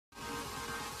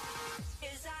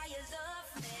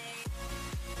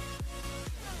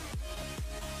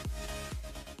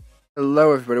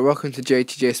Hello everybody, welcome to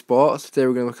JTJ Sports. Today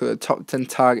we're going to look at the top 10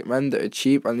 target men that are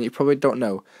cheap and that you probably don't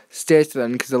know. Stay to the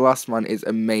end because the last man is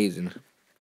amazing.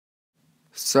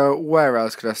 So where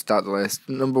else could I start the list?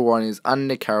 Number 1 is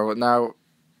Andy Carroll. Now,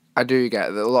 I do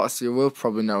get that lots of you will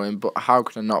probably know him, but how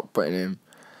can I not put him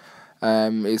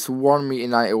in? He's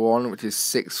 1m91, which is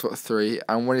 6'3",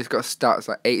 and when he's got stats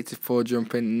like 84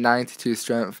 jumping, 92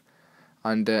 strength,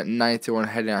 and 91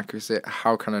 heading accuracy,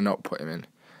 how can I not put him in?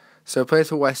 So he plays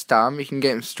for West Ham. You can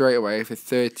get him straight away for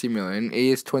 30 million.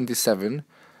 He is 27,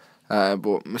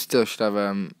 but still should have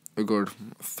a good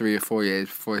 3 or 4 years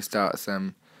before he starts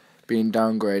being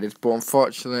downgraded. But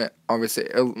unfortunately, obviously,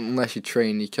 unless you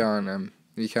train, you can't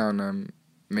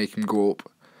make him go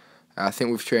up. I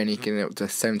think with training, he can get up to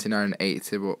 79 and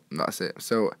 80, but that's it.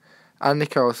 So Andy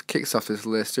Carroll kicks off this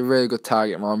list. A really good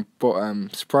target man, but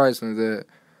surprisingly,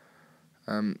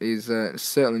 he's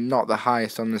certainly not the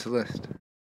highest on this list.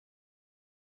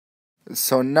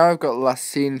 So now I've got last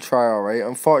seen trial, right?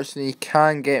 Unfortunately, you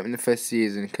can't get him in the first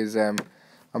season because I'm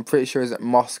pretty sure he's at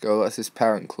Moscow. That's his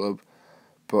parent club.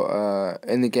 But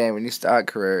in the game, when he started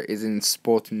career, he's in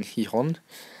Sporting Gijon.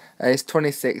 He's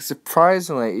 26.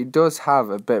 Surprisingly, he does have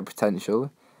a bit of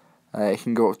potential. He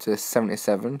can go up to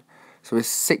 77. So he's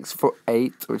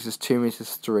 6'8", which is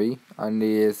 2'3", and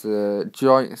he is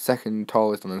joint second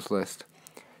tallest on this list.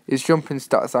 His jumping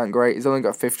stats aren't great. He's only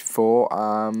got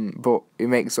 54, but he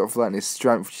makes up for that in his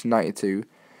strength, which is 92,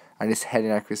 and his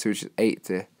heading accuracy, which is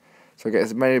 80. So get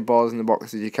as many balls in the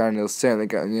box as you can, and he'll certainly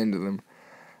get on the end of them.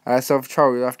 So for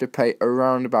Charlie, you'll have to pay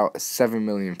around about 7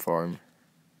 million for him.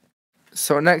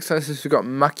 So next on this list, we've got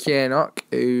Makienok,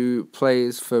 who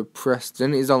plays for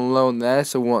Preston. He's on loan there,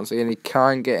 so once again, he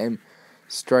can't get him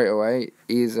straight away.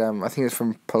 He's, I think it's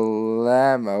from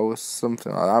Palermo or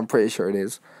something like that. I'm pretty sure it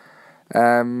is.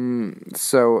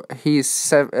 So he's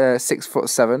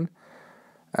 6'7",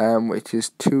 which is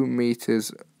 2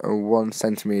 meters and 1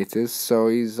 centimeters. So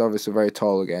he's obviously very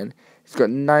tall again. He's got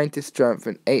 90 strength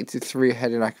and 83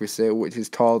 heading accuracy, which is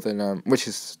taller, which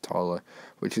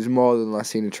is more than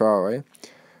Lassina Traore.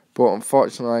 But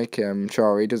unfortunately, like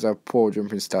Traore, he does have poor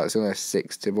jumping stats. He only has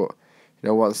 60, but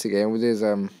once again with his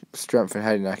strength and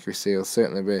heading accuracy, he'll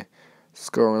certainly be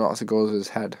scoring lots of goals with his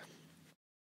head.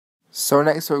 So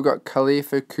next we've got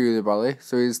Khalifa Koulibaly.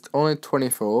 So he's only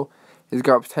 24. He's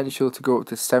got potential to go up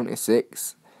to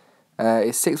 76. He's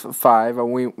 6'5"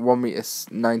 and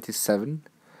 1m97.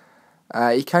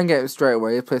 You can get him straight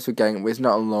away. He plays for Genk, but he's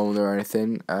not on loan or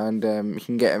anything. And you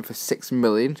can get him for 6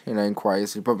 million.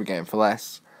 Inquiries. You probably get him for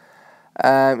less.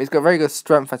 He's got very good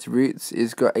strength attributes.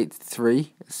 He's got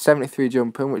 83, 73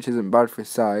 jumping, which isn't bad for his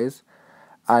size,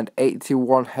 and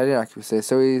 81 heading accuracy.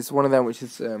 So he's one of them which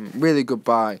is really good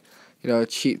buy. A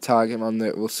cheap target man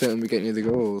that will certainly be getting you the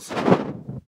goals.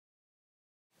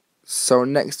 So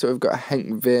next up we've got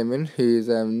Henk Veerman, who's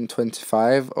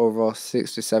 25, overall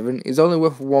 67. He's only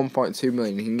worth 1.2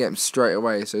 million. You can get him straight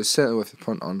away, so it's certainly worth a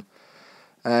punt on.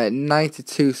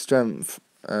 92 strength,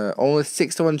 only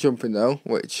 61 jumping though,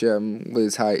 which with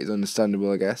his height is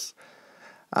understandable, I guess.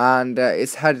 And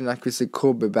his heading accuracy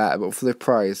could be better, but for the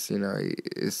price,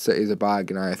 it's a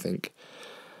bargain, I think.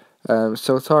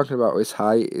 So talking about his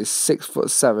height, is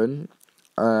 6'7",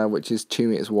 which is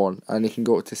 2'1", and he can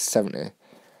go up to 70.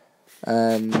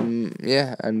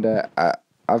 Yeah, and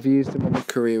I've used him in my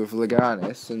career with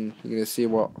Leganes, and you're gonna see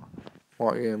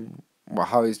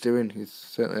how he's doing. He's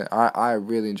certainly I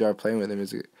really enjoy playing with him.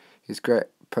 He's a great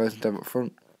person to have up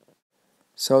front.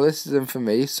 So this is him for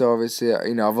me. So obviously,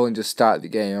 I've only just started the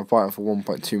game. I bought him for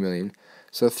 1.2 million.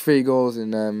 So 3 goals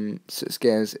in 6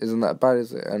 games isn't that bad,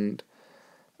 is it? And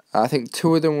I think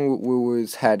 2 of them were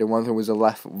his head, and 1 of them was a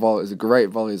left volley. It was a great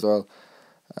volley as well,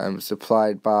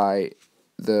 supplied by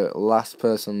the last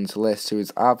person on this list, who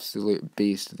is absolute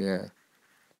beast in the air.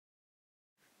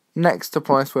 Next up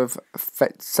on this with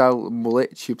Fetzal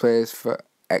Mulic, who plays for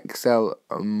XL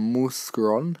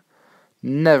Muskron.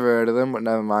 Never heard of them, but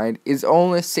never mind. He's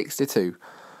only 62,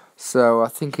 so I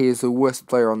think he is the worst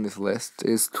player on this list.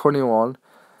 He's 21,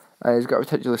 and he's got a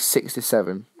potential of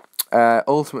 67.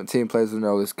 Ultimate Team players will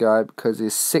know this guy because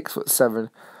he's 6'7",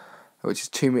 which is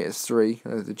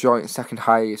 2'3", the joint second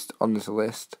highest on this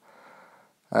list.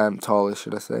 Tallest,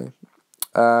 should I say.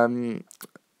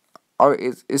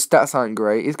 His stats aren't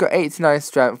great. He's got 89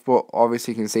 strength, but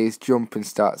obviously you can see his jumping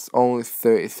stats only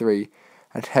 33,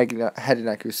 and heading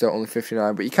accuracy only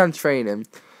 59. But you can train him.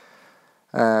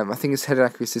 I think his heading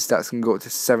accuracy stats can go up to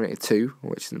 72,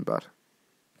 which isn't bad.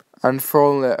 And for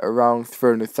only around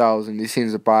 300,000, he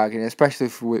seems a bargain, especially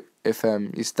if you're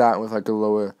starting with like a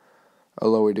lower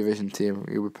division team.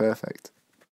 He'll be perfect.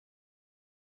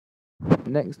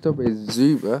 Next up is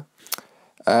Zuba.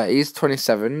 He's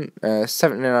 27,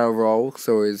 79 overall,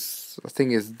 so I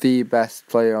think he's the best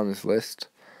player on this list.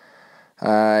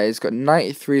 He's got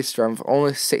 93 strength,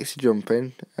 only 60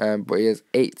 jumping, but he has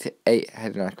 88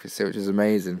 heading accuracy, which is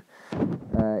amazing.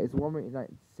 He's 1 meter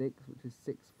 96, which is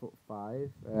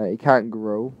 6'5". He can't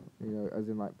grow, as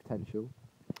in like potential.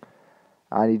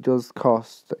 And he does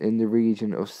cost in the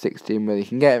region of 16 million. You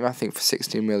can get him, I think, for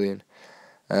 16 million.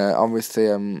 Obviously,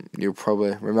 you'll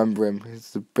probably remember him.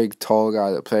 He's the big, tall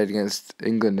guy that played against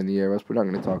England in the Euros. We're not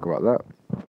going to talk about that.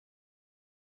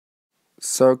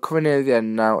 So, coming near the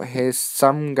end now, here's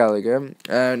Sam Gallagher.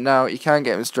 Now, you can't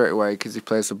get him straight away because he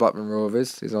plays for Blackburn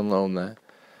Rovers. He's on loan there.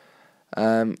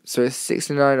 So, he's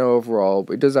 69 overall,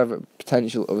 but he does have a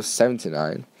potential of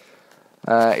 79.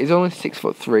 He's only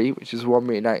 6'3", which is 1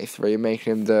 meter 93,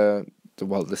 making him the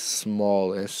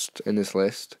smallest in this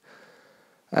list.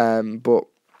 But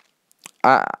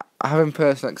having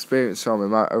personal experience from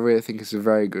him, I really think it's a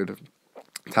very good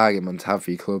target man to have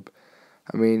for your club.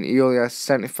 I mean, he only has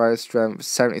 75 strength,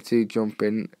 72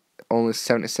 jumping, only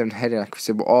 77 heading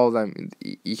accuracy, but all of them,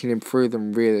 you can improve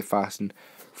them really fast, and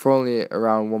for only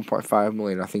around 1.5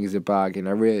 million, I think is a bargain.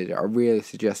 I really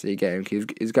suggest that you get him, because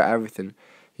he's got everything,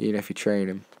 if you train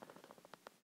him.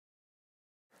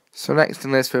 So next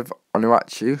on the list with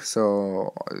Onuachu,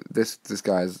 so this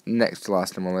guy's next to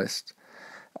last on my list.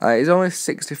 He's only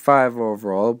 65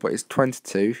 overall, but he's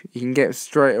 22. You can get him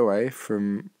straight away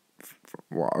from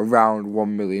around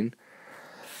 1 million.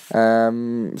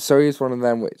 So he's one of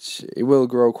them which he will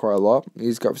grow quite a lot.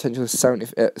 He's got potential of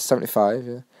 75.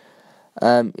 Yeah.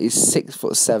 He's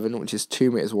 6'7", which is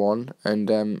 2 meters 1,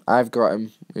 and I've got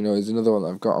him. He's another one that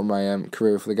I've got on my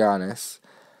career for the Garnets.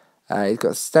 He's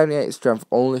got 78 strength,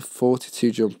 only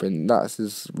 42 jumping. That's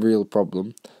his real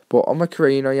problem. But on my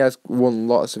career, he has won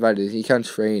lots of headers. He can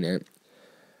train it.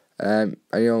 And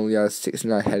he only has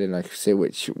 69 heading accuracy,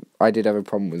 which I did have a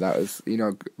problem with. That was,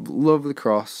 love the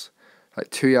cross, like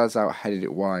 2 yards out, headed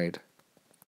it wide.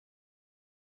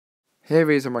 Here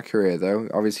he is on my career, though.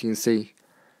 Obviously, you can see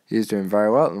he's doing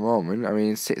very well at the moment. I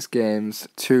mean, 6 games,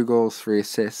 2 goals, 3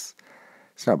 assists.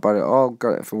 It's not bad at all.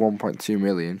 Got it for 1.2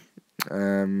 million.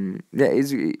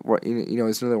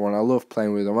 He's another one. I love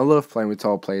playing with him. I love playing with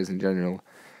tall players in general.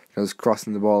 Just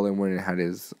crossing the ball and winning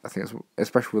headers. I think,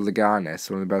 especially with the Garnets,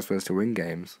 one of the best ways to win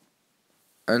games.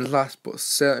 And last but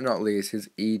certainly not least is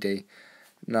ED.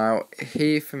 Now,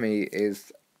 he for me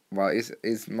is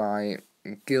my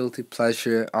guilty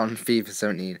pleasure on FIFA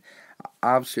 17. I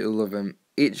absolutely love him.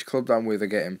 Each club that I'm with, I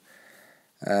get him.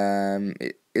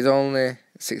 He's only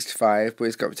 65, but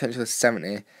he's got potential of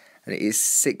 70. And it is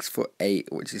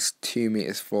 6'8", which is 2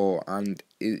 meters 4, and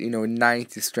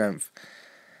 90 strength.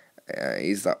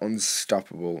 He's that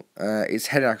unstoppable. His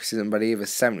head accuracy isn't bad either,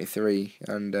 73,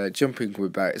 and jumping can be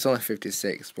better. It's only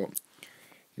 56, but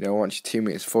once you're 2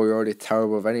 meters 4, you're already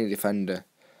terrible of any defender.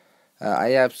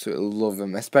 I absolutely love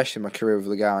him, especially in my career with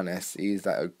the Garnets. He's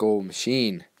like a goal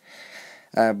machine.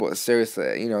 But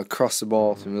seriously, across the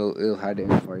ball, he'll head it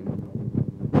in for you.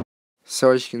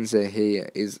 So as you can see, he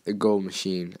is a goal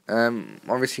machine.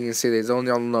 Obviously you can see that he's only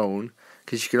on loan,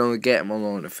 because you can only get him on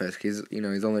loan at first, because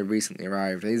he's only recently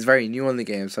arrived. He's very new on the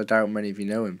game, so I doubt many of you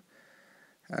know him.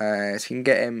 So you can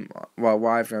get him. Well,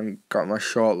 I've got my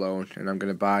short loan, and I'm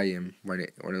going to buy him when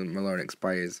my loan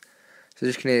expires. So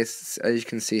as you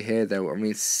can see here, though, I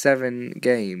mean, 7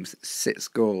 games, 6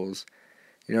 goals.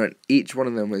 And each one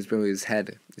of them has been with his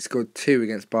head. He scored 2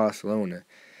 against Barcelona.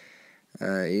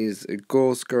 He's a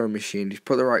goal scoring machine. If you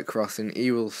put the right cross in,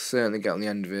 he will certainly get on the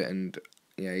end of it, and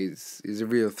he's a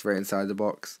real threat inside the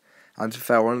box. And to be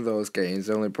fair, one of those games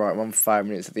only brought him on 5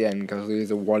 minutes at the end because we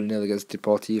lose a 1-0 against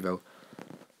Deportivo.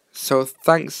 So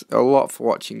thanks a lot for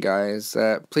watching, guys.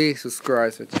 Please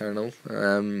subscribe to the channel.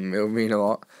 It will mean a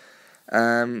lot.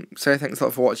 So thanks a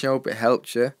lot for watching. I hope it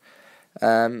helped you.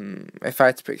 If I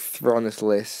had to pick 3 on this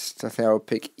list, I think I would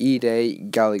pick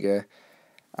Ide, Gallagher,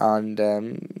 and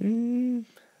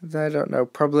I don't know,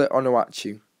 probably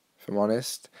Onuachu, if I'm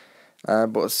honest.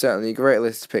 But certainly a great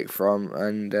list to pick from,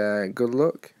 and good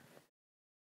luck.